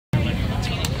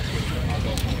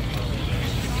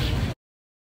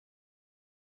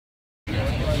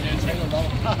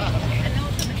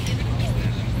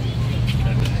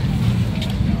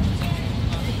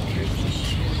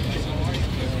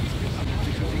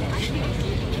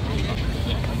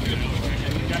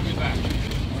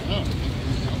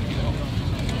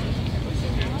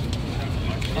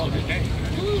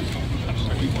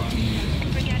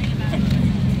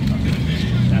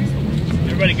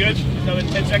Everybody good? Another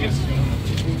 10 seconds?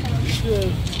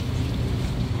 Good.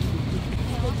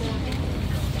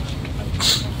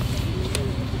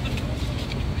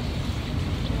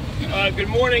 Good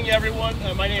morning, everyone.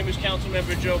 My name is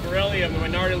Councilmember Joe Borelli. I'm the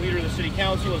Minority Leader of the City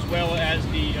Council, as well as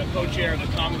the co-chair of the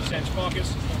Common Sense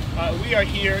Caucus. We are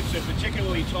here to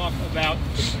particularly talk about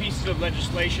pieces of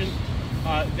legislation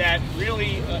that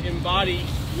really embody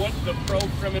what the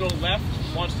pro-criminal left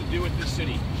wants to do with this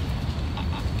city.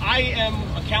 I am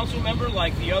a council member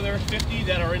like the other 50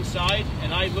 that are inside,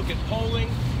 and I look at polling,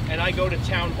 and I go to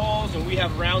town halls, and we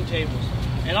have roundtables.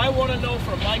 And I want to know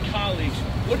from my colleagues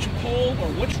which poll or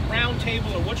which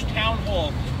roundtable or which town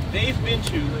hall they've been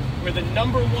to where the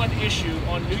 #1 issue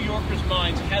on New Yorkers'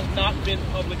 minds has not been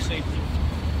public safety.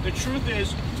 The truth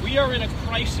is, we are in a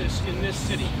crisis in this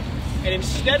city. And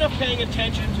instead of paying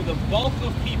attention to the bulk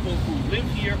of people who live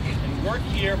here and work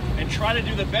here and try to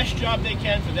do the best job they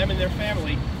can for them and their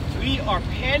family, we are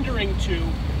pandering to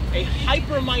a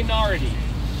hyper minority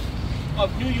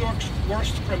of New York's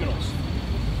worst criminals.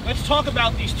 Let's talk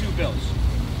about these two bills.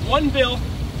 One bill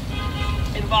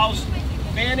involves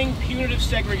banning punitive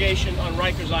segregation on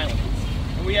Rikers Island.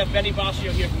 And we have Benny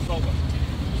Basio here from COPA.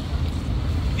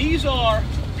 These are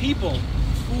people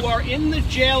who are in the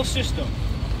jail system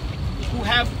who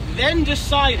have then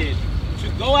decided to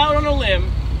go out on a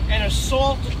limb and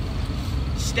assault,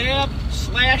 stab,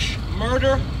 slash,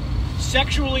 murder,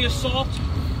 sexually assault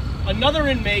another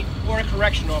inmate or a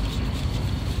correction officer.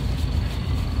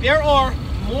 There are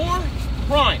more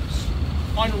crimes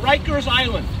on Rikers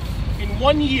Island in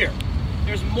 1 year.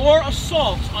 There's more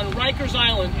assaults on Rikers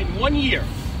Island in 1 year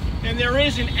than there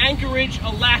is in Anchorage,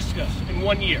 Alaska in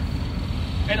 1 year.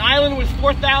 An island with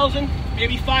 4,000,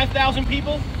 maybe 5,000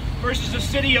 people versus a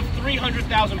city of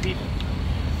 300,000 people.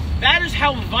 That is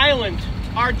how violent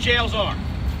our jails are.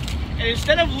 And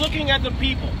instead of looking at the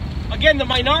people, again, the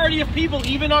minority of people,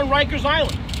 even on Rikers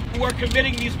Island, who are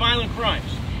committing these violent crimes,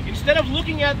 instead of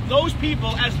looking at those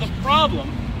people as the problem,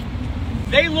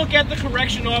 they look at the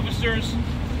correction officers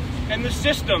and the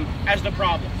system as the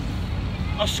problem.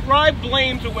 Ascribe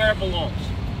blame to where it belongs.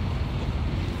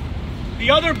 The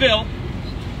other bill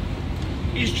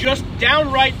is just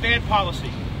downright bad policy.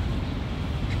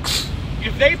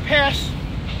 If they pass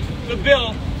the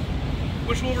bill,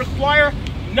 which will require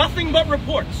nothing but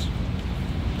reports,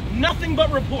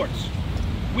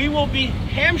 we will be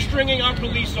hamstringing our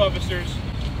police officers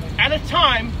at a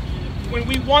time when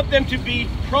we want them to be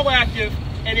proactive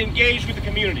and engaged with the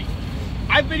community.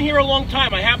 I've been here a long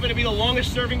time. I happen to be the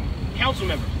longest serving council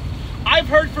member. I've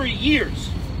heard for years,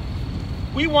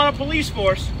 we want a police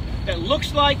force that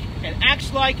looks like and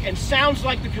acts like and sounds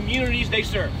like the communities they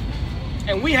serve.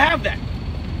 And we have that.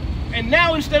 And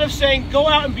now instead of saying, go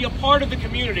out and be a part of the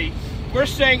community, we're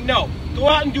saying, no, go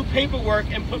out and do paperwork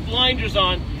and put blinders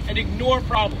on and ignore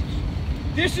problems.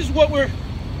 This is what we're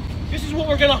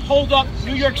going to hold up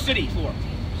New York City for.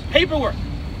 Paperwork.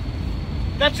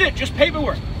 That's it, just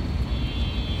paperwork.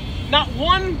 Not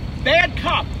one bad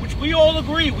cop, which we all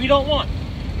agree we don't want,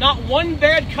 not one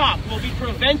bad cop will be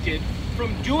prevented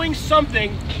from doing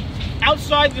something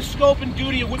outside the scope and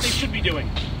duty of what they should be doing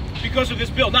because of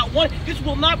this bill. Not one. This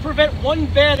will not prevent one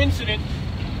bad incident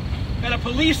that a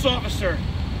police officer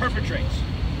perpetrates.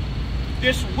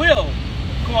 This will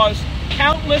cause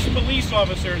countless police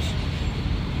officers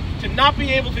to not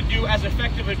be able to do as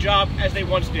effective a job as they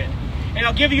once did. And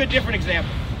I'll give you a different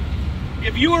example.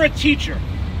 If you were a teacher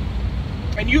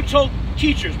and you told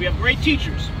teachers, we have great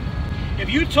teachers, if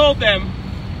you told them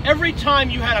every time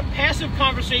you had a passive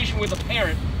conversation with a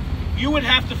parent, you would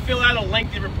have to fill out a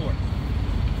lengthy report.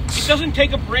 It doesn't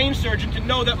take a brain surgeon to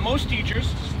know that most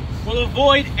teachers will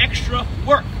avoid extra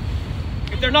work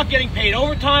if they're not getting paid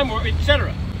overtime or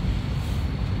etc.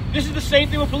 This is the same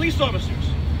thing with police officers.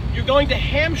 You're going to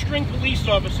hamstring police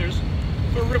officers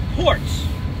for reports,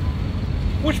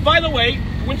 which, by the way,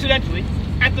 coincidentally,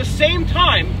 at the same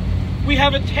time, we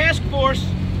have a task force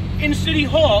in City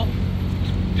Hall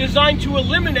designed to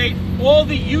eliminate all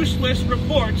the useless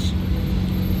reports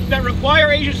that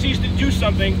require agencies to do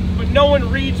something, but no one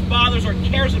reads, bothers, or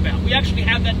cares about. We actually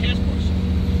have that task force.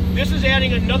 This is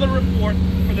adding another report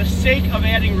for the sake of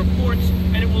adding reports,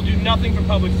 and it will do nothing for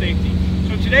public safety.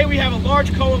 So today we have a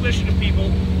large coalition of people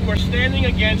who are standing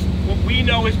against what we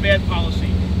know is bad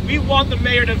policy. We want the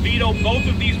mayor to veto both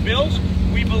of these bills.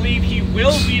 We believe he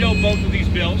will veto both of these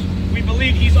bills. We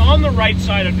believe he's on the right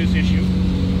side of this issue.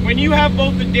 When you have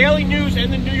both the Daily News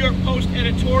and the New York Post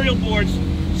editorial boards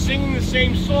singing the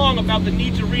same song about the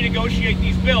need to renegotiate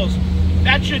these bills,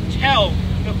 that should tell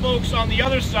the folks on the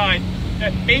other side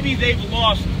that maybe they've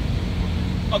lost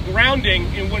a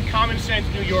grounding in what common sense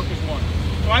New Yorkers want.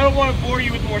 So I don't want to bore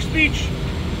you with more speech.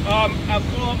 I'll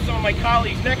call up some of my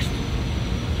colleagues next.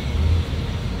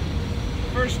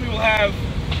 First we will have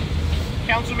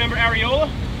Councilmember Areola.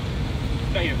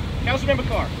 Thank you. Councilmember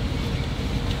Carr.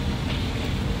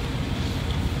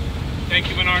 Thank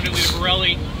you, Minority Leader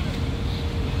Borelli.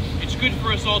 It's good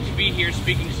for us all to be here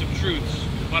speaking some truths,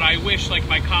 but I wish, like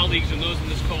my colleagues and those in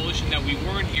this coalition, that we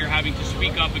weren't here having to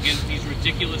speak up against these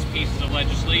ridiculous pieces of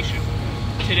legislation.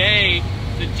 Today,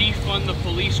 the Defund the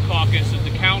Police Caucus of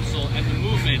the Council and the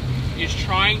movement is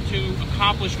trying to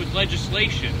accomplish with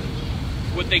legislation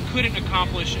what they couldn't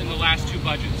accomplish in the last two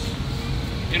budgets.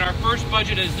 In our first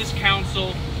budget as this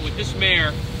council, with this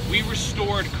mayor, we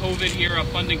restored COVID-era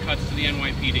funding cuts to the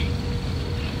NYPD.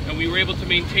 And we were able to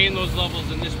maintain those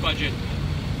levels in this budget.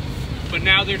 But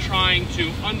now they're trying to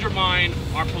undermine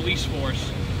our police force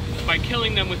by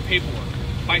killing them with paperwork,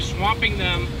 by swamping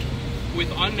them with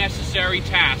unnecessary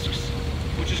tasks,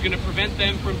 which is going to prevent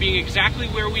them from being exactly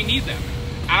where we need them,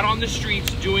 out on the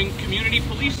streets doing community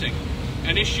policing,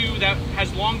 an issue that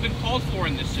has long been called for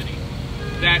in this city,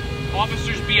 that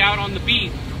officers be out on the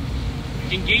beat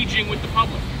engaging with the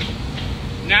public.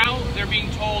 Now they're being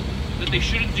told that they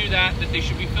shouldn't do that, that they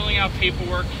should be filling out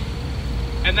paperwork,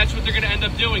 and that's what they're going to end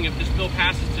up doing if this bill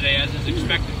passes today, as is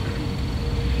expected.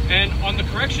 And on the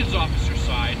corrections officer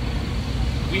side,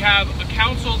 we have a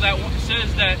council that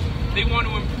says that they want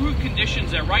to improve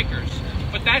conditions at Rikers,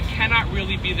 but that cannot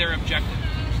really be their objective.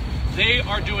 They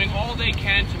are doing all they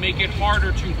can to make it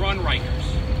harder to run Rikers.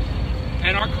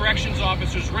 And our corrections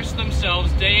officers risk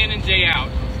themselves day in and day out.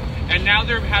 And now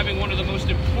they're having one of the most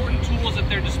important tools at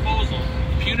their disposal,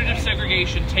 punitive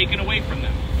segregation, taken away from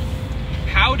them.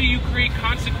 How do you create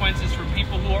consequences for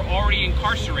people who are already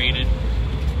incarcerated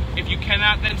if you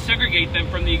cannot then segregate them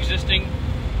from the existing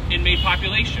inmate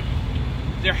population?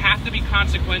 There have to be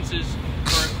consequences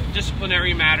for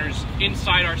disciplinary matters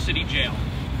inside our city jail.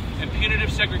 And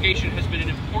punitive segregation has been an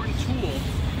important tool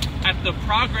at the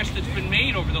progress that's been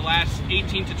made over the last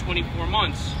 18 to 24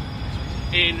 months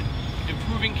in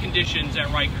improving conditions at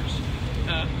Rikers.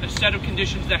 A set of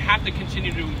conditions that have to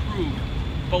continue to improve,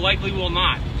 but likely will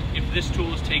not if this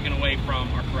tool is taken away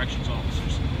from our corrections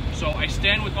officers. So I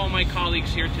stand with all my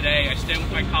colleagues here today. I stand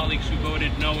with my colleagues who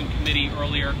voted no in committee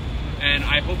earlier, and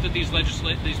I hope that these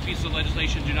pieces of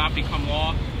legislation do not become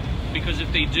law, because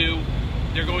if they do,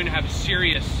 they're going to have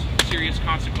serious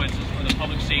consequences for the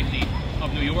public safety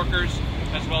of New Yorkers,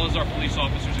 as well as our police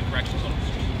officers and corrections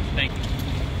officers. Thank you.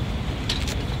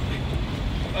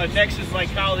 Next is my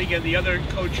colleague and the other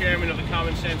co-chairman of the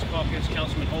Common Sense Caucus,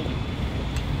 Councilman Holden.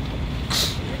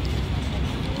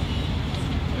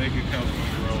 Thank you, Councilman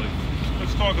Borelli.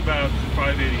 Let's talk about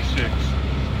 586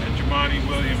 and Jumaane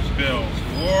Williams' bill.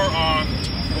 War on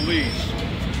police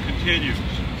continues,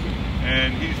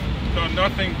 and he's done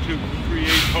nothing to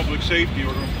create public safety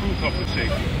or to improve public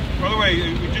safety. By the way,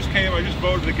 I just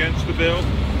voted against the bill.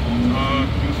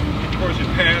 Of course, it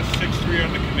passed 6-3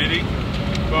 on the committee,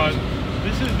 but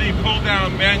this is the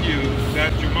pull-down menu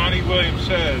that Jumaane Williams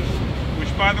says,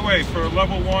 which, by the way, for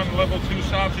level 1, level 2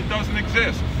 stops, it doesn't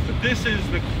exist. But this is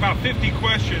about 50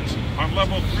 questions on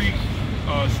level 3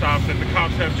 stops that the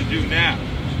cops have to do now.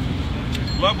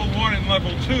 Level 1 and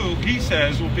level 2, he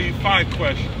says, will be 5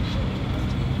 questions.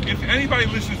 If anybody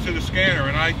listens to the scanner,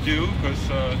 and I do, because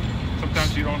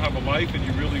sometimes you don't have a life and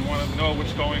you really want to know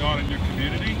what's going on in your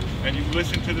community, and you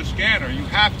listen to the scanner, you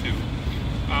have to.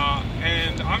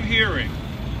 And I'm hearing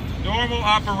normal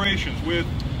operations with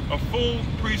a full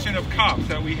precinct of cops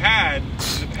that we had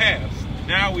in the past.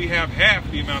 Now we have half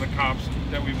the amount of cops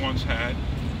that we once had.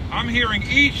 I'm hearing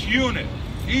each unit,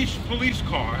 each police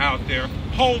car out there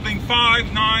holding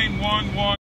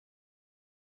 5911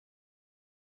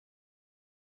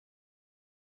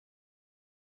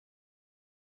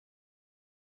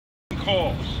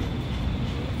 calls.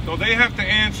 So they have to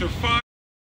answer 5.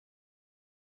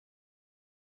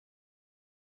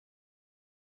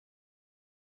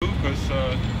 Because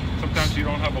sometimes you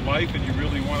don't have a life and you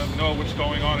really want to know what's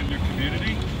going on in your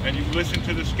community, and you listen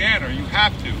to the scanner, you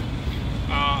have to.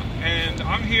 And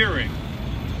I'm hearing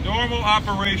normal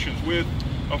operations with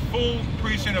a full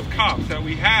precinct of cops that we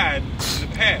had in the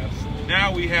past.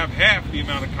 Now we have half the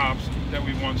amount of cops that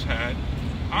we once had.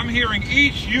 I'm hearing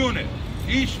each unit,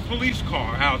 each police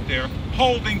car out there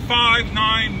holding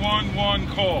 5911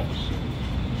 calls.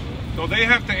 So they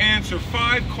have to answer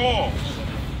 5 calls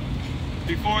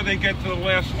before they get to the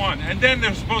last one. And then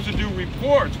they're supposed to do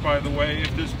reports, by the way,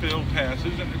 if this bill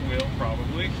passes, and it will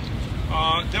probably.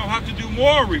 They'll have to do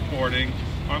more reporting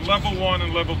on level 1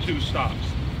 and level 2 stops.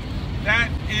 That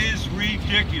is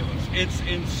ridiculous. It's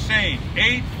insane.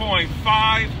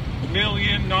 8.5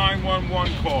 million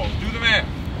 911 calls. Do the math.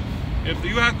 If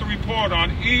you have to report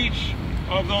on each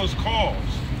of those calls,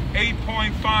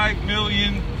 8.5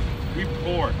 million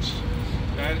reports.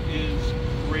 That is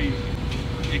crazy.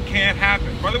 It can't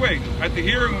happen. By the way, at the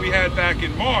hearing we had back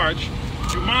in March,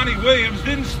 Jumaane Williams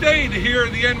didn't stay to hear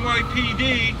the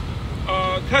NYPD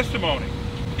testimony.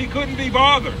 He couldn't be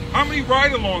bothered. How many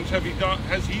ride-alongs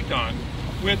has he done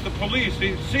with the police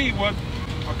to see what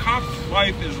a cop's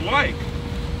life is like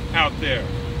out there?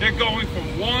 They're going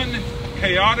from one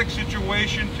chaotic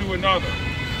situation to another.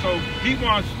 So he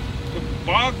wants to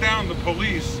bog down the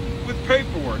police with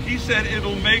paperwork. He said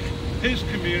it'll make his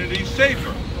community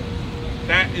safer.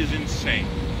 That is insane.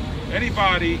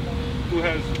 Anybody who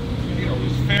has,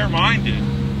 is fair-minded,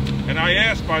 and I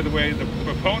asked, by the way, the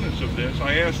proponents of this,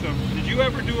 I asked them, did you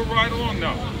ever do a ride-along?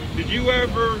 No. Do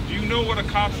you know what a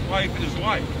cop's life is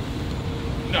like?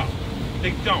 No,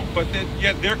 they don't. But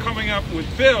yet they're coming up with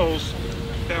bills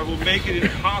that will make it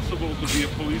impossible to be a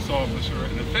police officer,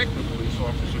 an effective police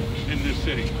officer in this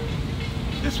city.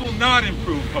 This will not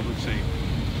improve public safety.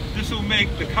 This will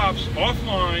make the cops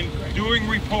offline doing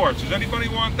reports. Does anybody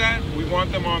want that? We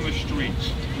want them on the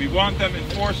streets. We want them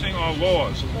enforcing our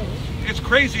laws. It's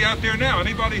crazy out there now.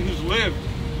 Anybody who's lived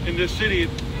in this city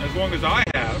as long as I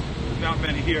have, there's not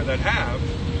many here that have,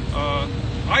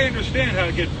 I understand how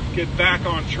to get back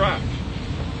on track.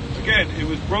 Again, it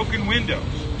was broken windows.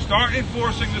 Start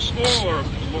enforcing the smaller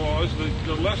laws,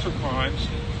 the lesser crimes,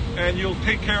 and you'll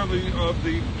take care of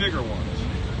the bigger ones.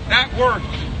 That worked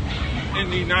in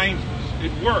the 90s.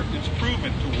 It worked. It's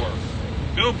proven to work.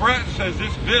 Bill Bratton says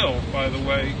this bill, by the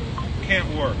way, can't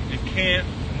work. It can't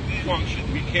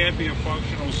function. We can't be a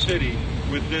functional city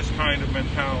with this kind of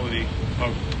mentality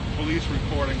of police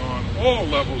reporting on all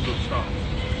levels of stops.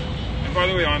 And by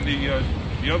the way, on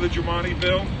the other Jumaane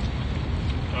bill,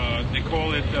 they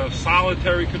call it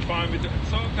solitary confinement.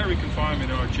 Solitary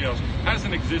confinement in our jails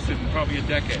hasn't existed in probably a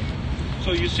decade.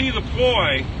 So you see the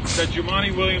ploy that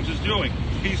Jumaane Williams is doing.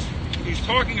 He's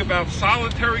talking about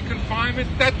solitary confinement.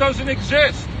 That doesn't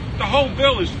exist. The whole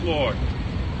bill is flawed.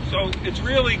 So it's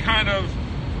really kind of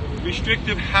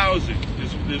restrictive housing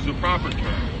is the proper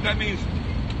term. That means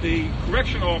the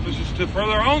correctional officers, for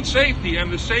their own safety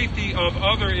and the safety of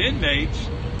other inmates,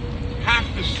 have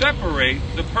to separate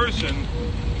the person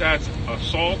that's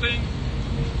assaulting,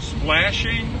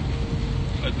 splashing,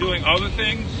 doing other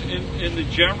things in the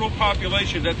general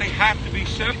population, that they have to be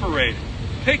separated.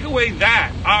 Take away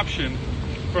that option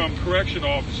from correction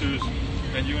officers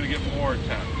and you're going to get more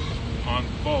attacks on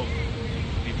both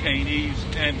detainees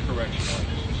and correction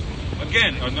officers.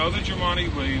 Again, another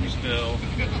Jumaane Williams bill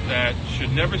that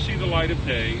should never see the light of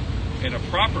day in a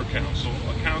proper council,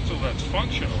 a council that's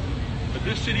functional. But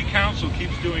this city council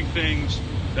keeps doing things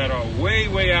that are way,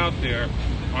 way out there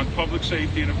on public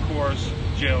safety and, of course,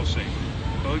 jail safety.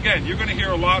 So again, you're going to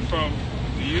hear a lot from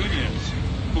the unions,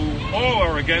 who all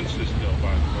are against this bill,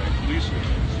 by the way, police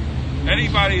unions.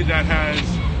 Anybody that has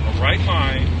a right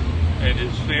mind and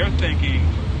is fair thinking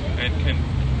and can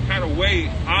kind of weigh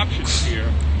options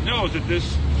here knows that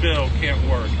this bill can't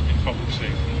work in public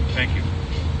safety. Thank you.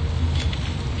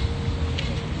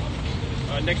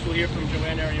 Next we'll hear from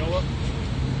Joanne Ariola.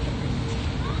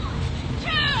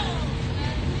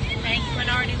 Thank you,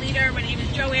 Minority Leader. My name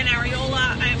is Joanne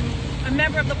Ariola. I'm a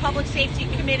member of the Public Safety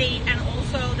Committee and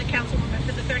also the councilwoman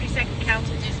for the 32nd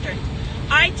Council District.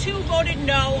 I too voted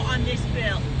no on this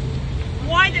bill.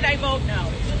 Why did I vote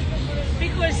no?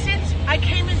 Because since I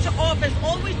came into office,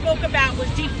 all we spoke about was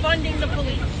defunding the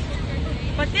police.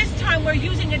 But this time we're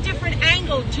using a different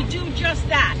angle to do just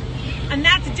that. And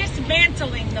that's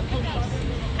dismantling the police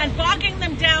and bogging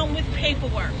them down with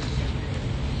paperwork.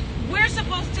 We're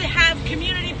supposed to have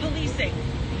community policing.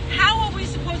 How are we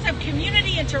supposed to have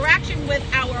community interaction with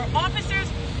our officers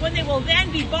when they will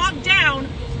then be bogged down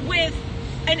with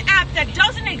an app that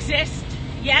doesn't exist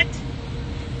yet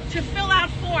to fill out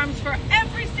forms for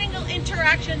every single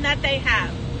interaction that they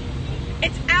have?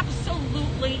 It's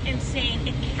absolutely insane.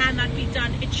 It cannot be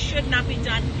done. It should not be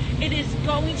done. It is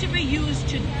going to be used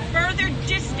to further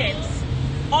distance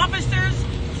officers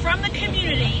from the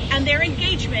community and their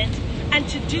engagement and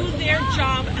to do their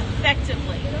job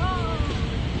effectively.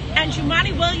 And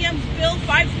Jumaane Williams' Bill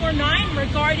 549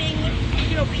 regarding,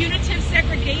 punitive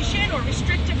segregation or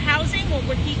restrictive housing, or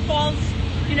what he calls,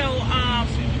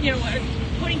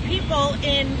 putting people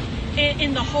in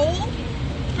in the hole?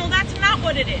 No, that's not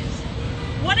what it is.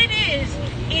 What it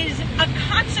is a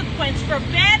consequence for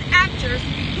bad actors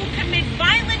who commit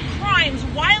violent crimes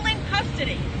while in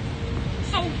custody.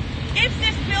 So if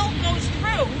this bill goes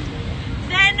through,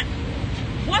 then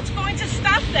what's going to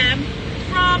stop them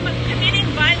from committing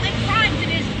violent crimes? It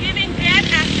is giving bad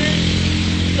actors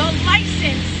the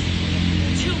license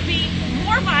to be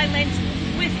more violent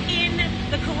within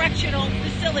the correctional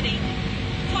facility,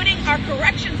 putting our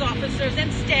corrections officers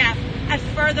and staff at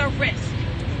further risk.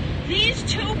 These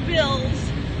two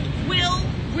bills will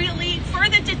really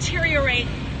further deteriorate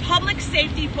public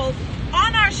safety both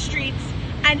on our streets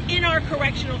and in our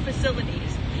correctional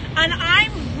facilities. And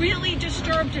I'm really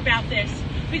disturbed about this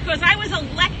because I was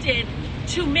elected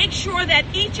to make sure that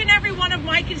each and every one of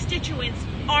my constituents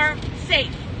are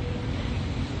safe.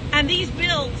 And these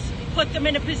bills put them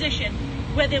in a position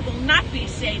where they will not be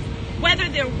safe, whether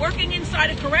they're working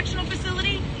inside a correctional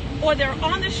facility or they're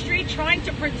on the street trying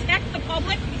to protect the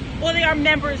public or they are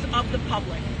members of the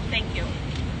public. Thank you.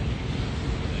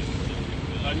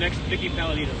 Next, Vicky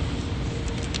Palidino.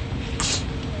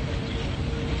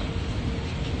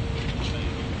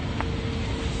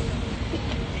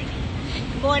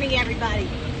 Good morning, everybody.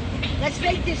 Let's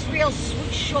make this real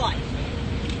short.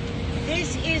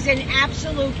 This is an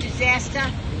absolute disaster.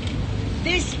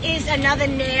 This is another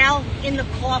nail in the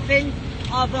coffin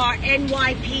of our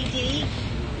NYPD.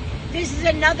 This is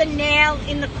another nail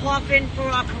in the coffin for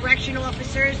our correctional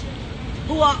officers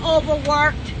who are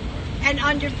overworked and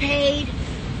underpaid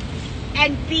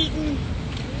and beaten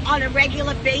on a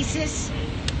regular basis.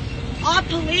 Our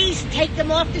police take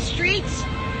them off the streets.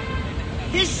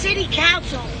 This city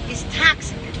council is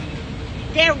toxic.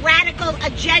 Their radical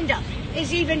agenda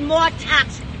is even more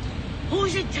toxic.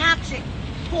 Who's it toxic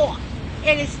for?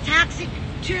 It is toxic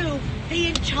to the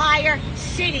entire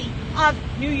city of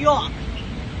New York.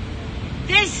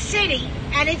 This city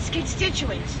and its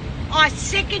constituents are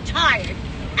sick and tired,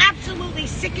 absolutely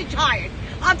sick and tired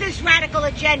of this radical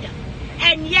agenda.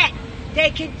 And yet,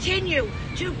 they continue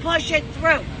to push it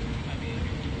through.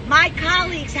 My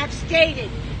colleagues have stated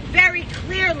very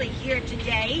clearly here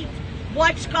today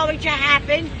what's going to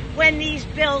happen when these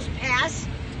bills pass.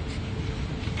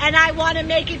 And I want to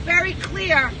make it very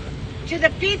clear to the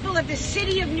people of the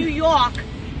city of New York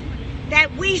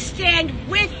that we stand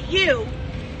with you,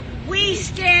 we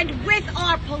stand with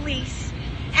our police,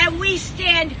 and we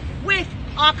stand with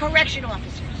our correctional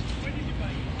officers.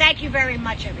 Thank you very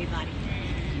much, everybody.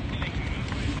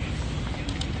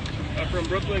 From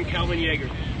Brooklyn, Calvin Yeager.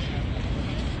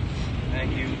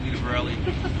 Thank you, Leader Borelli.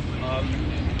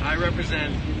 I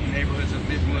represent neighborhoods of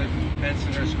Midwood,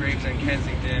 Bensonhurst, Gravesend,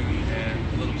 Kensington,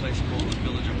 and a little place called the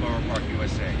Village of Borough Park,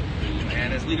 USA.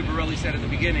 And as Leader Borelli said at the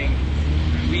beginning,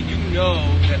 we do know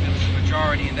that there's a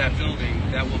majority in that building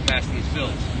that will pass these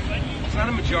bills. It's not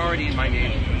a majority in my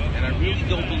neighborhood, and I really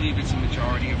don't believe it's a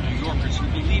majority of New Yorkers who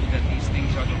believe that these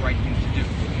things are the right thing to do.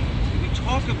 We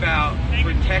talk about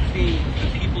protecting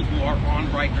the people who are on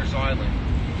Rikers Island,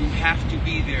 who have to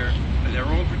be there for their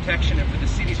own protection and for the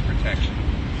city's protection.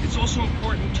 It's also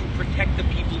important to protect the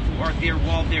people who are there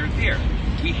while they're there.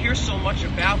 We hear so much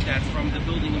about that from the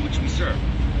building in which we serve.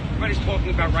 Everybody's talking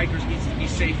about Rikers needs to be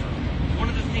safer. One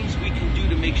of the things we can do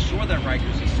to make sure that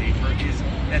Rikers is safer is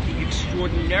that the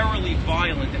extraordinarily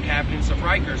violent inhabitants of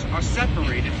Rikers are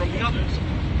separated from the others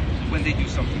when they do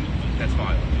something that's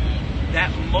violent.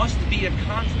 That must be a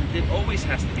constant. It always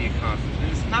has to be a constant.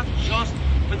 And it's not just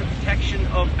for the protection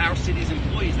of our city's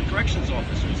employees, the corrections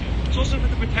officers. It's also for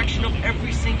the protection of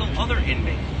every single other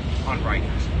inmate on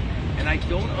Rikers. And I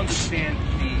don't understand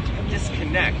the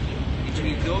disconnect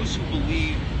between those who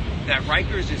believe that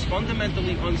Rikers is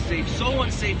fundamentally unsafe, so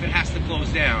unsafe it has to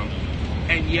close down,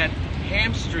 and yet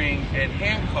hamstring and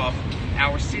handcuff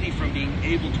our city from being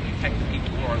able to protect the people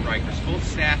who are on Rikers, both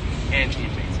staff and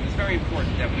inmates. And it's very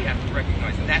important that we have to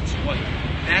recognize that's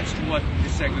what the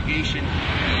segregation,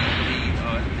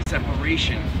 the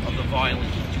separation of the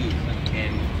violent do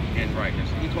in Rikers.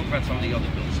 We talk about some of the other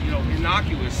bills. You know,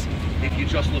 innocuous if you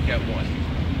just look at one.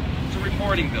 It's a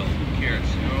reporting bill. Who cares?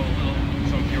 You know, a little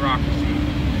some bureaucracy.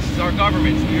 This is our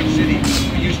government. It's New York City.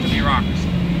 We're used to bureaucracy.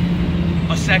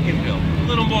 A second bill. A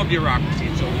little more bureaucracy.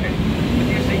 It's okay. But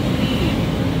there's a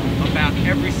theme about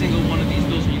every single one of these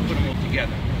bills when you put them all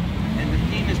together. And the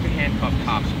theme is to handcuff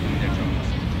cops who do their jobs.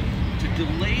 To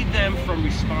delay them from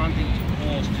responding to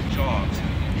calls to jobs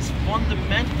is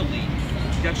fundamentally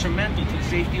detrimental to the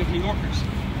safety of New Yorkers.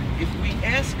 If we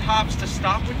ask cops to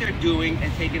stop what they're doing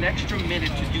and take an extra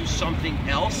minute to do something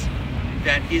else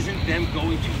that isn't them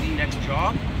going to the next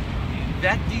job,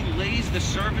 that delays the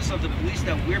service of the police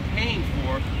that we're paying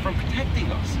for from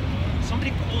protecting us.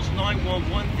 somebody calls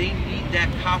 911, they need that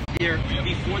cop there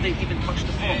before they even touch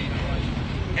the phone.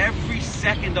 Every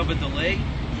second of a delay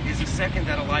is a second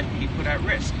that a life can be put at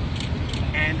risk.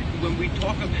 And when we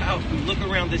talk about, we look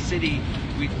around the city,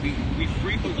 we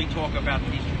frequently talk about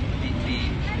the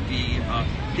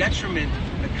detriment,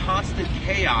 the constant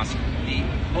chaos, the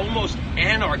almost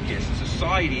anarchist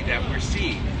society that we're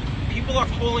seeing. People are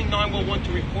calling 911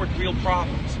 to report real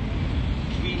problems.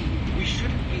 We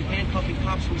shouldn't be handcuffing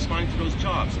cops who respond to those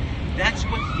jobs. That's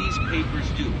what these papers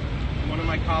do. One of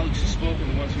my colleagues who spoke,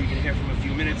 and the ones who you can hear from in a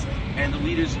few minutes, and the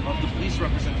leaders of the police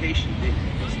representation,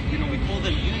 we call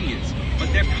them unions,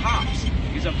 but they're cops.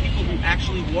 These are people who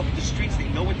actually walk the streets. They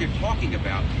know what they're talking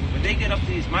about. When they get up to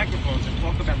these microphones and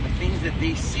talk about the things that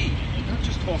they see, they're not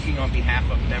just talking on behalf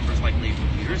of members like labor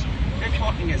leaders. They're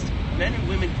talking as men and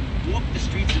women who walk the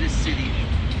streets of this city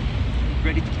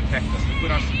ready to protect us,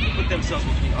 to put themselves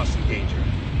between us and danger.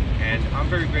 And I'm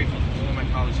very grateful to all of my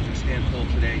colleagues who can stand tall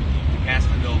today to cast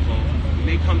a no vote.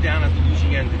 We may come down at the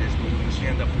losing end of this, but we're going to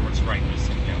stand up for what's right in the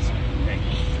city council. Thank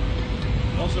you.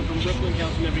 Also from Brooklyn,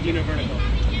 Councilmember Vernikov.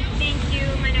 Thank you,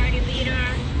 Minority Leader.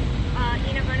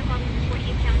 Vernikov from the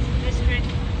 48th Council District.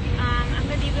 I'm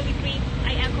going to be really brief.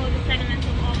 I echo the sentiments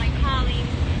of all my colleagues.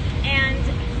 And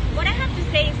what I have to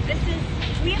say is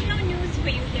we have no news for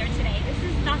you here today. This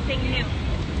is nothing new.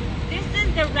 This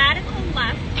is the radical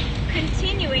left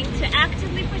continuing to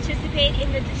actively participate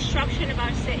in the destruction of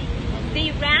our city.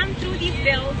 They ran through these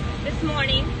bills this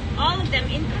morning, all of them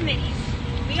in committees,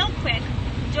 real quick,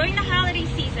 during the holiday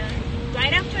season,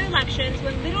 right after elections,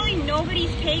 when literally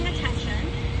nobody's paying attention.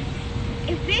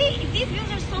 If these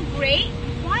bills are so great,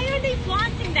 why are they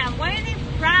flaunting them? Why are they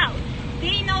proud?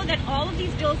 They know that all of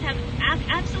these bills have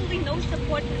absolutely no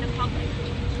support from the public.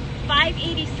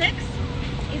 586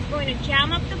 is going to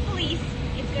jam up the police.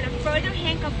 It's going to further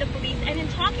handcuff the police. And in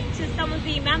talking to some of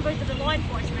the members of the law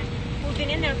enforcement who've been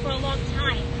in there for a long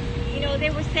time, they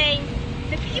were saying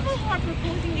the people who are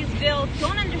proposing these bills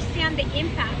don't understand the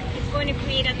impact it's going to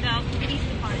create on the police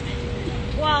department.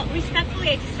 Well, respectfully,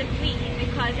 I disagree,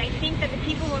 because I think that the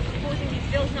people who are proposing these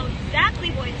bills know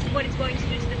exactly what it's going to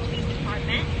do to the police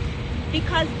department,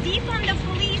 because defund the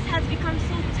police has become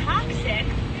so toxic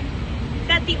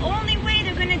that the only way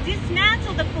they're going to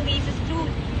dismantle the police is through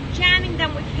jamming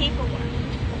them with paperwork.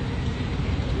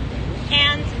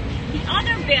 And the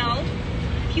other bill,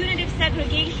 punitive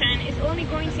segregation, is only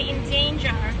going to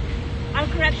endanger our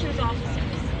corrections officers.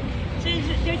 So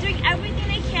they're doing everything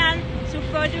they can to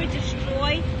further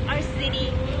destroy our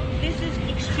city. This is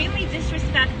extremely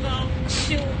disrespectful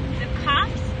to the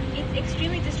cops. It's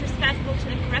extremely disrespectful to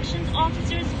the corrections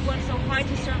officers who work so hard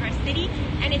to serve our city.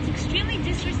 And it's extremely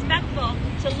disrespectful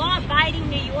to law-abiding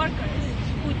New Yorkers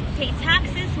who pay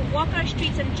taxes, who walk our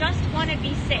streets and just want to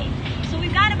be safe. So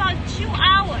we've got about 2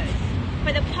 hours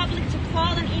for the public to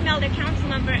call and email their council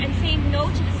member and say no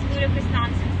to this ludicrous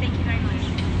nonsense. Thank you very much.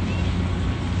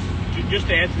 Just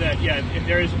to add to that, yeah, if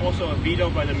there is also a veto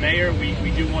by the mayor, we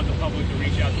do want the public to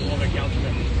reach out to all their council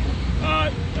members.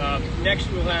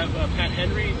 Next, we'll have Pat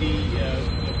Henry,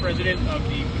 the president of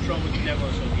the Patrol with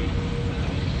Benevolence Association.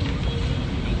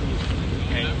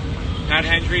 Okay. Pat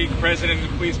Henry, president of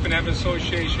the Police Benevolence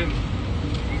Association.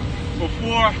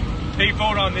 Before they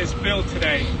vote on this bill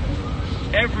today,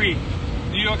 every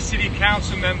New York City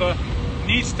council member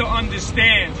needs to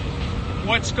understand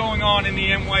what's going on in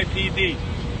the NYPD.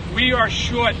 We are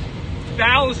short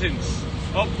thousands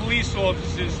of police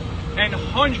officers, and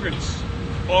hundreds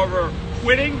are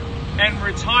quitting and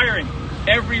retiring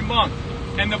every month.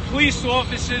 And the police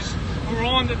officers who are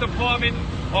on the department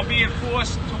are being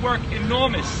forced to work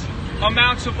enormous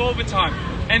amounts of overtime.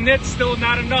 And that's still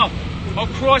not enough.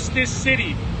 Across this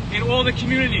city, in all the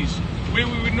communities where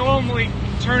we would normally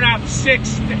turn out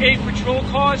 6 to 8 patrol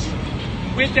cars,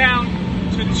 we're down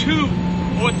to 2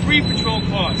 or 3 patrol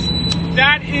cars.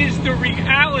 That is the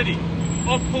reality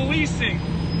of policing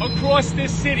across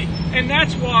this city. And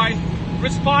that's why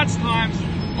response times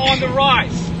on the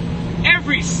rise.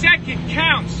 Every second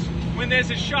counts when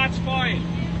there's a shots fired,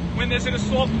 when there's an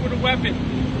assault with a weapon.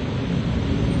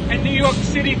 And New York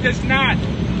City does not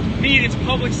meet its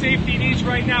public safety needs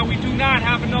right now. We do not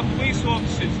have enough police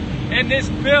officers. And this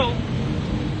bill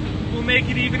will make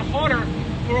it even harder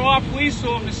for our police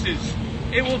officers.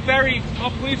 It will bury our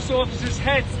police officers'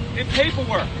 heads in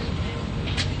paperwork.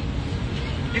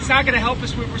 It's not going to help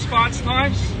us with response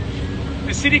times.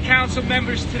 The city council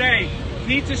members today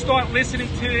need to start listening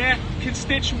to their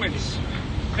constituents.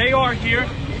 They are here.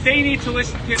 They need to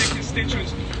listen to their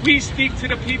constituents. We speak to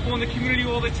the people in the community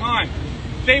all the time.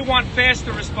 They want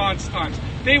faster response times.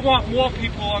 They want more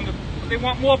people they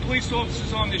want more police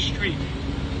officers on the street.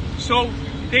 So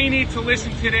They need to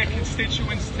listen to their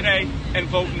constituents today and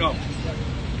vote no.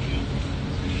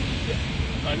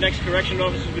 Next, Correction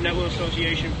Officers Benevolent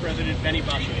Association President Benny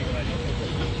Bashir.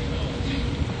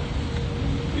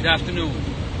 Good afternoon.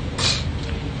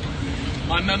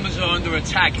 My members are under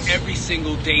attack every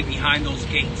single day behind those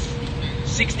gates.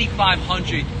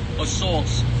 6,500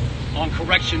 assaults on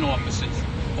correction officers,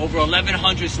 over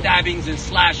 1,100 stabbings and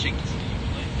slashings.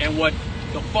 And what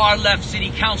the far left city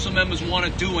council members want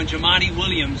to do, and Jumaane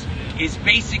Williams, is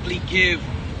basically give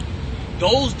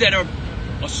those that are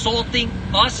assaulting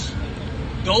us,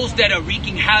 those that are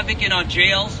wreaking havoc in our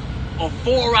jails, a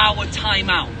 4-hour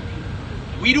timeout.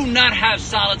 We do not have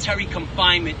solitary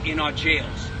confinement in our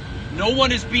jails. No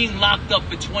one is being locked up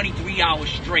for 23 hours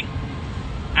straight.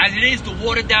 As it is, the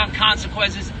watered down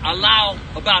consequences allow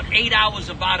about 8 hours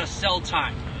of out of cell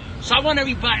time. So I want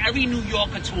every New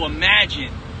Yorker to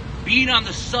imagine being on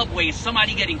the subway and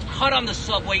somebody getting cut on the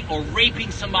subway or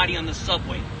raping somebody on the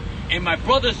subway. And my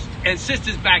brothers and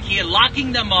sisters back here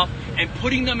locking them up and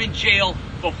putting them in jail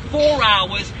for 4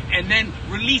 hours and then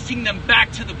releasing them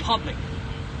back to the public.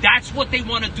 That's what they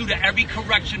want to do to every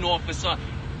correction officer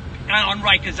on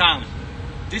Rikers Island.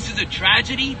 This is a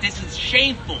tragedy. This is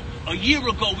shameful. A year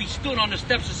ago, we stood on the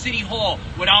steps of City Hall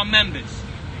with our members,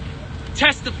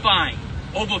 testifying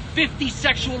over 50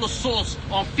 sexual assaults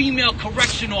on female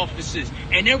correction officers.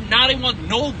 And now they want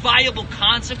no viable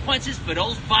consequences for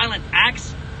those violent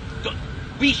acts.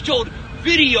 We showed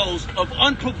videos of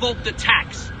unprovoked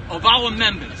attacks of our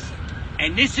members.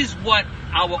 And this is what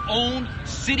our own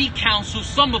city council,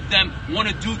 some of them, want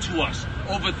to do to us.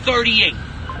 Over 38.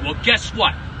 Well, guess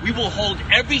what? We will hold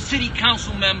every city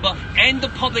council member and the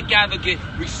public advocate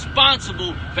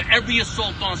responsible for every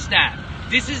assault on staff.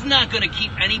 This is not going to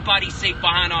keep anybody safe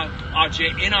behind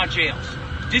in our jails.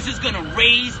 This is going to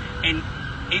raise and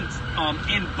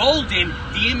embolden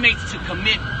the inmates to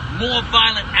commit more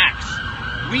violent acts.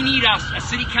 We need our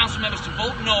city council members to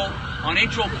vote no on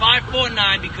Intro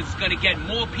 549 because it's going to get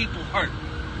more people hurt.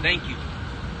 Thank you.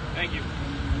 Thank you.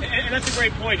 And that's a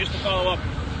great point, just to follow up.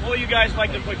 All you guys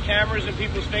like to put cameras in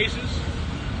people's faces.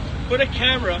 Put a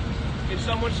camera in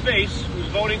someone's face who's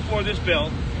voting for this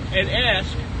bill and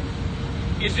ask,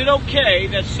 is it okay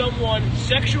that someone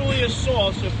sexually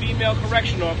assaults a female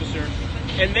correction officer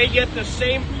and they get the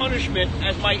same punishment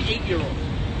as my 8-year-old?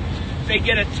 They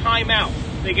get a timeout.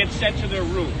 They get sent to their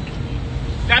room.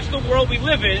 That's the world we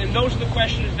live in, and those are the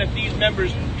questions that these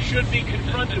members should be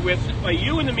confronted with by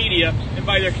you in the media and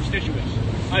by their constituents.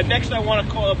 Next, I want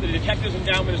to call up the Detectives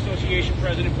Endowment Association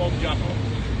President, Paul Giacomo.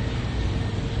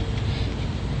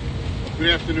 Good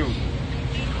afternoon.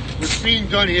 What's being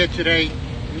done here today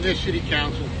in this city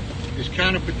council is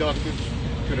counterproductive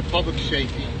to the public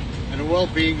safety and the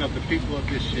well-being of the people of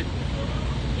this city.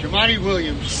 Jumaane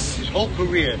Williams, his whole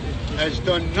career, has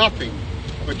done nothing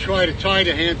but try to tie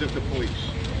the hands of the police.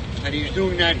 And he's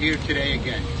doing that here today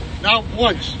again. Not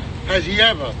once has he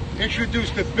ever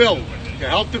introduced a bill to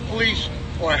help the police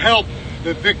or help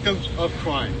the victims of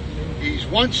crime. He's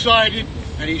one-sided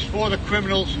and he's for the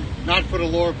criminals, not for the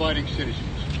law-abiding citizens.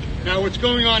 Now, what's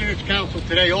going on in this council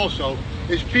today also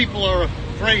is people are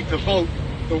afraid to vote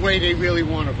the way they really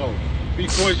want to vote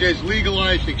because there's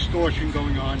legalized extortion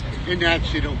going on in that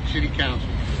city council.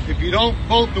 If you don't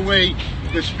vote the way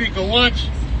the speaker wants,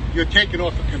 you're taken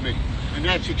off a committee, and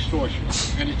that's extortion.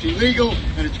 And it's illegal,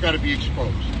 and it's got to be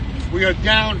exposed. We are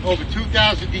down over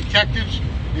 2,000 detectives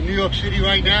in New York City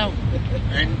right now,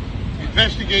 and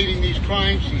investigating these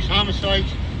crimes, these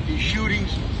homicides, these shootings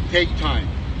take time.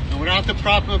 And without the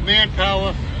proper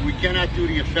manpower, we cannot do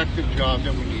the effective job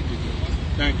that we need to do.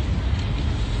 Thank you.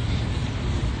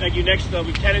 Thank you. Next, the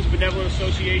Lieutenants Benevolent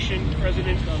Association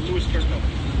President, Louis Turco.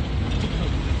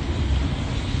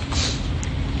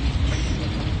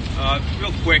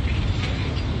 Real quick,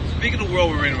 speaking of the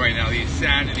world we're in right now, the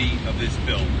insanity of this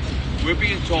bill. We're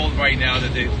being told right now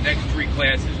that the next 5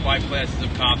 classes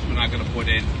of cops we're not going to put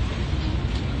in.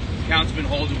 Councilman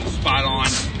Holden was spot on.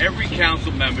 Every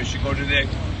council member should go to their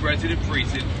resident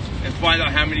precinct and find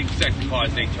out how many sector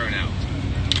cars they turn out.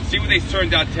 See what they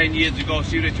turned out 10 years ago,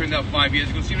 see what they turned out 5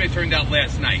 years ago, see what they turned out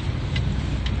last night.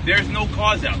 There's no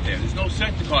cars out there. There's no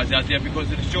sector cars out there because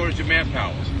of the shortage of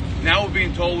manpower. Now we're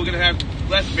being told we're going to have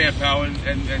less manpower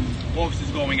and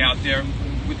officers going out there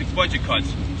with the budget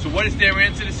cuts. So what is their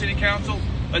answer to the city council?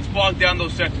 Let's bog down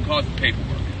those sector cars with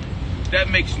paperwork. That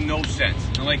makes no sense.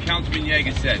 And like Councilman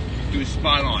Yeager said, he was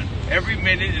spot on. Every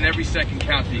minute and every second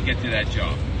counts when you get to that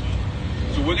job.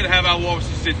 So we're going to have our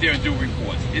officers sit there and do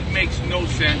reports. It makes no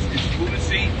sense. It's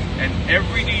lunacy, and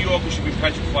every New Yorker should be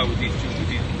petrified with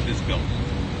this bill.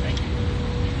 Thank you.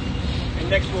 And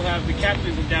Next, we'll have the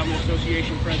Captains Endowment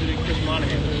Association President, Chris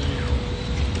Monahan.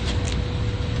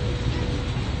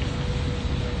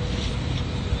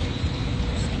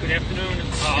 Good afternoon.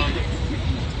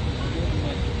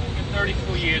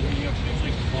 34 years in the New York City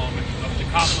Police Department. I was a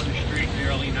cop on the street in the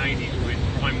early 90s when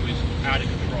crime was out of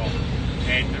control.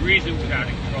 And the reason it was out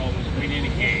of control was we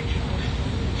didn't engage. I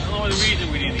don't know the reason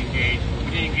we didn't engage.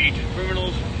 We didn't engage in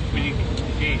criminals. We didn't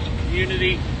engage in the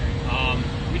community.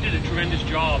 We did a tremendous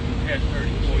job in the past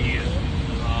 34 years.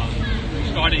 We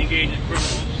started engaging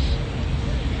criminals.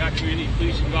 We got community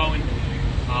policing going.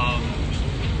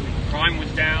 Crime was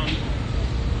down.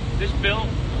 This bill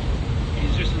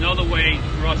is just another way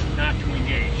for us not to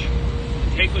engage. To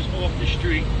take us off the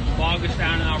street, bog us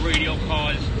down in our radio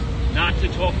cars, not to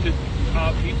talk to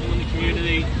people in the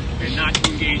community, and not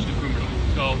to engage the criminals.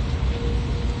 So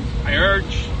I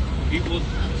urge people in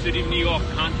the city of New York,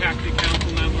 contact the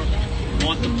council member,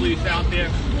 want the police out there,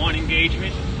 want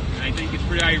engagement. And I think it's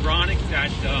pretty ironic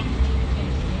that a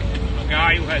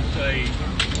guy who has a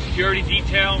security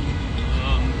detail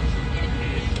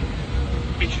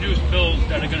introduced bills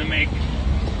that are going to make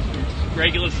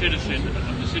regular citizen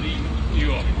of the city of New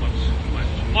York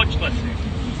much less safe.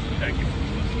 Thank you.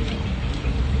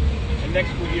 And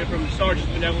next we'll hear from the Sergeants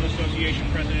Benevolent Association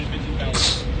President, Vincent Ballard.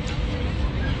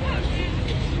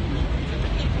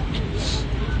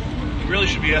 You really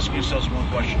should be asking yourselves one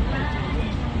question.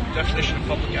 Definition of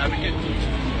public advocate.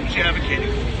 Who's he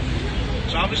advocating for?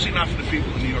 It's obviously not for the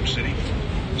people in New York City.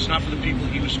 It's not for the people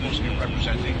he was supposed to be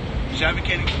representing. He's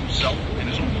advocating for himself and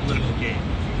his own political gain.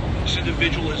 This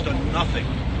individual has done nothing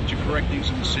to correct things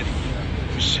in the city.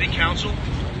 The city council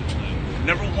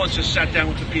never once has sat down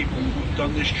with the people who've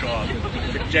done this job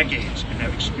for decades and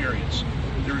have experience.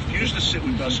 They refuse to sit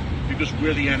with us because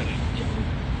we're the enemy.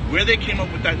 Where they came up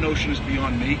with that notion is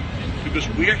beyond me, because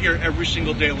we're here every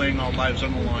single day laying our lives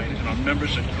on the line, and our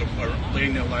members are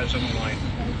laying their lives on the line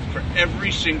for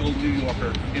every single New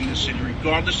Yorker in this city,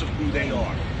 regardless of who they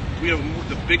are. We have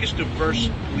the biggest diverse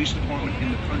police department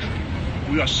in the country.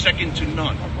 We are second to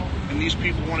none. And these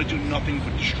people want to do nothing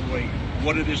but destroy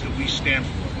what it is that we stand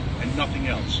for and nothing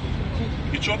else.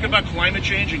 You talk about climate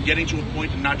change and getting to a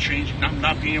point of not changing,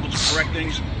 not being able to correct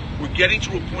things. We're getting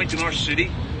to a point in our city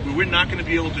where we're not going to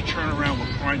be able to turn around what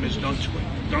crime has done to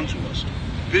us.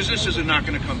 Businesses are not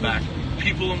going to come back.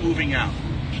 People are moving out.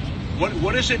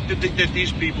 What is it that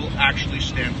these people actually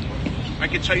stand for? I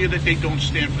can tell you that they don't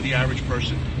stand for the average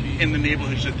person in the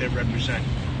neighborhoods that they represent.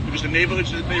 Because the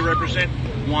neighborhoods that they represent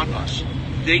want us.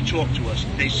 They talk to us.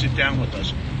 They sit down with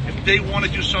us. If they want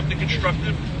to do something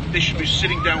constructive, they should be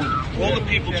sitting down with all the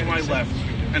people to my left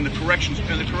and the corrections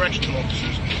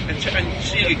officers and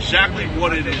seeing exactly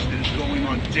what it is that is going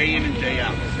on day in and day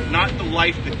out. Not the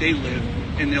life that they live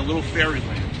in their little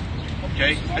fairyland.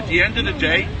 Okay? At the end of the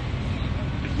day,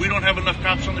 if we don't have enough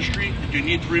cops on the street, if you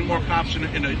need 3 more cops in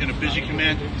a busy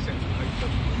command,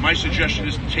 my suggestion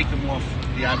is to take them off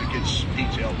the advocates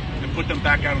detail and put them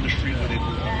back out on the street where they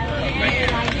belong.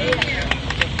 Thank you.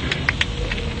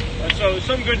 So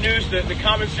some good news, the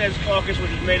Common Sense Caucus,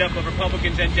 which is made up of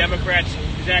Republicans and Democrats,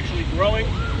 is actually growing.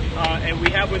 And we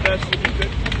have with us, we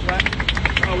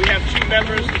have 2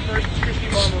 members. The first is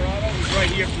KristyM, who's right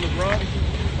here from the Bronx. You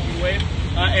can wave.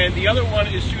 And the other one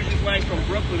is Susan Zhuang from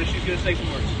Brooklyn, and she's going to say some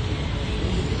words.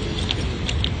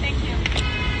 Thank you.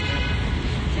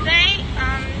 Today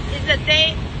is a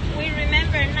day we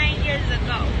remember 9 years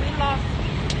ago. We lost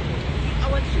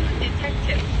our 2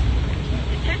 detectives,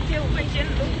 Detective Weijin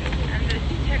Lu and the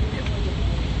Detective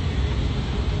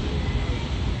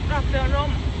Raphael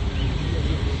Roma.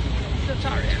 So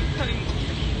sorry, I'm telling you.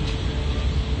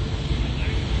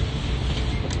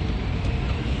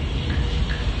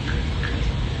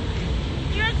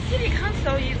 New York City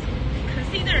Council is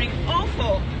considering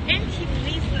awful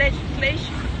anti-police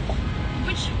legislation,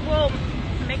 which will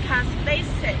make us less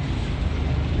safe.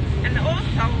 And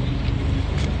also,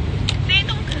 they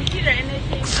don't consider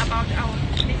anything about our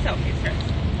police officers.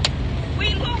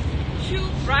 We lost 2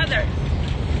 brothers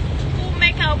who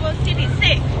make our city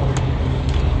safe,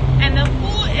 and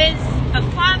who is a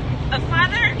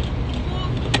father, who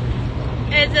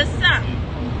is a son,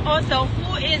 also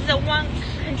who is the one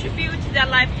contribute their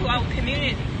life to our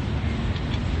community.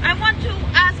 I want to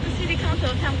ask the City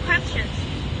Council some questions.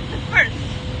 First,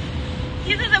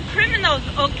 either the criminals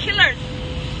or killers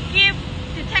give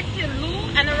Detective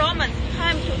Lu and Romans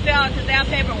time to fill out their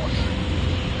paperwork?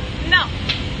 No,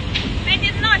 they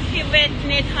did not give it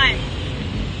any time.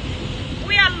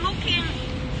 We are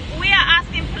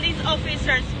asking police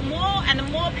officers more and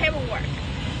more paperwork.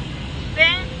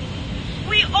 Then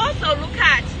we also look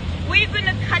at, we're going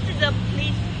to cut the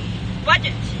police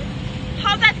budget.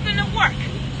 How that's going to work?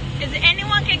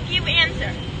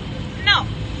 answer. No.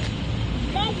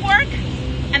 More work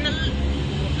and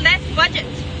less budget.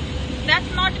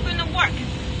 That's not going to work.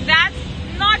 That's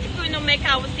not going to make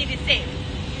our city safe.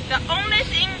 The only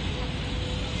thing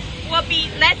will be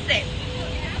less safe.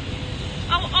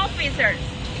 Our officers,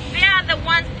 they are the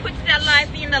ones put their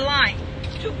lives in the line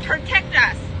to protect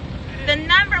us. The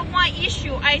number one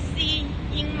issue I see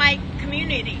in my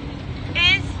community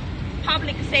is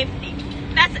public safety.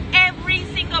 That's every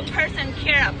single person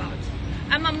care about.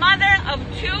 I'm a mother of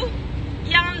 2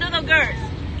 young little girls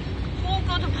who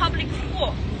go to public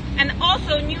school and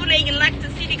also newly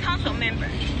elected city council member.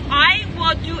 I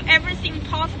will do everything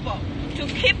possible to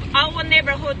keep our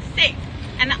neighborhood safe,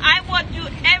 and I will do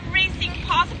everything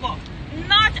possible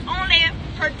not only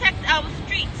protect our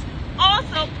streets,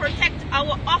 also protect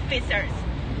our officers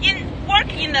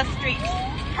work in the streets,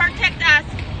 protect us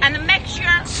and make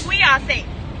sure we are safe.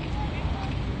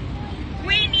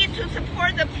 We need to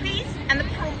support the police and the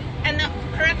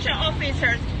correction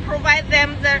officers, provide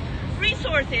them the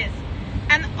resources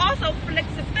and also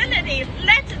flexibility,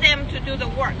 let them to do the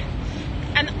work.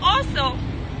 And also,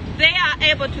 they are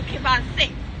able to keep us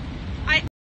safe.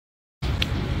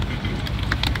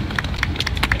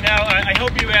 Now, I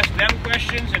hope you asked them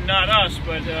questions and not us,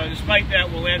 but despite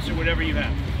that, we'll answer whatever you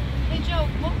have. Hey Joe,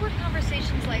 what were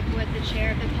conversations like with the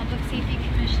chair of the Public Safety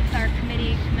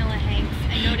Committee, Camilla Hanks?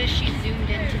 I noticed she zoomed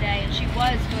in today, and she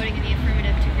was voting in the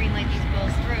affirmative to greenlight these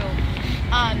bills through.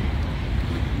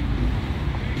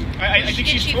 I think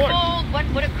she's torn.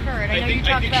 What occurred? I know you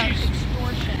talked about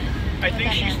extortion. I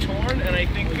think she's torn, and I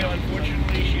think,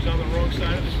 unfortunately, she's on the wrong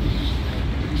side of this.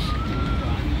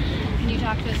 Can you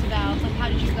talk to us about, like, how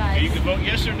did you guys... You can vote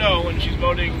yes or no, and she's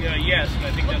voting yes, and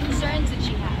I think what that's... What concerns did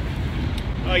she have?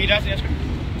 You'd have to ask her.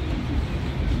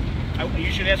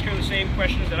 You should ask her the same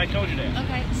questions that I told you to ask.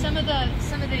 Okay, some of the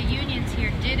unions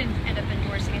here did end up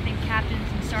endorsing. I think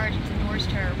captains and sergeants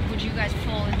endorsed her. Would you guys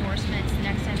full endorsements the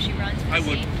next time she runs for the I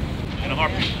would. seat? In a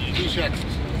heartbeat. 2 seconds.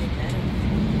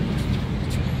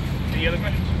 Any other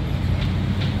questions?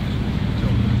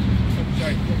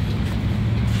 Sorry.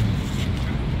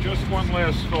 Just one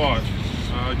last thought.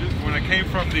 Just when it came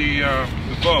from the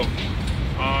vote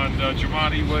on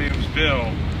Jumaane Williams'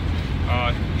 bill,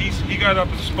 he got up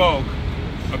and spoke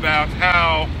about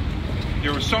how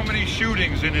there were so many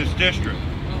shootings in his district.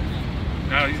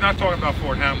 Now, he's not talking about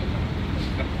Fort Hamilton.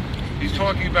 He's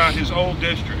talking about his old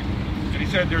district. And he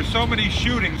said there's so many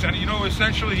shootings, and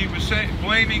essentially he was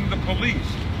blaming the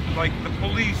police. Like the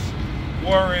police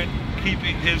weren't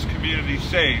keeping his community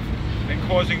safe and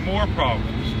causing more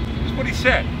problems. That's what he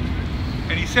said.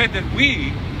 And he said that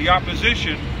we, the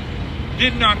opposition,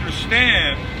 didn't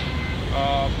understand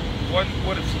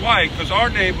what it's like because our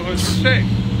neighborhoods are safe.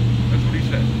 That's what he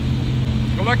said.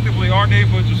 Collectively, our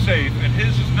neighborhoods are safe, and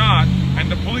his is not, and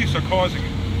the police are causing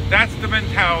it. That's the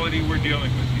mentality we're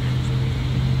dealing with here.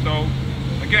 So,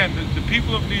 again, the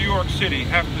people of New York City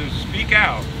have to speak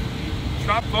out.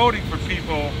 Stop voting for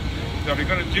people that are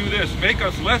going to do this, make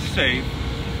us less safe,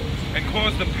 and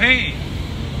cause the pain,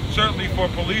 certainly for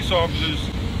police officers,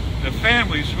 the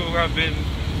families who have been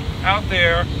out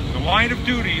there, the line of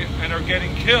duty, and are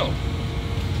getting killed.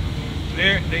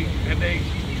 They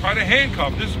try to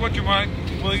handcuff. This is what Jumaane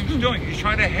Williams is doing. He's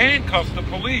trying to handcuff the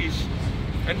police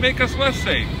and make us less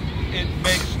safe. It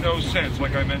makes no sense,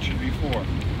 like I mentioned before.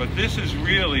 But this is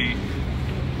really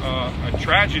a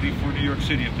tragedy for New York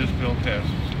City if this bill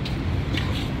passes.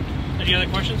 Any other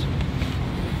questions?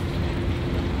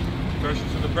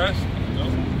 Questions from the press? No.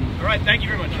 All right, thank you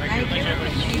very much. Thank you. Thanks,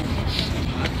 everybody.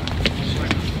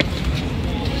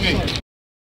 Okay.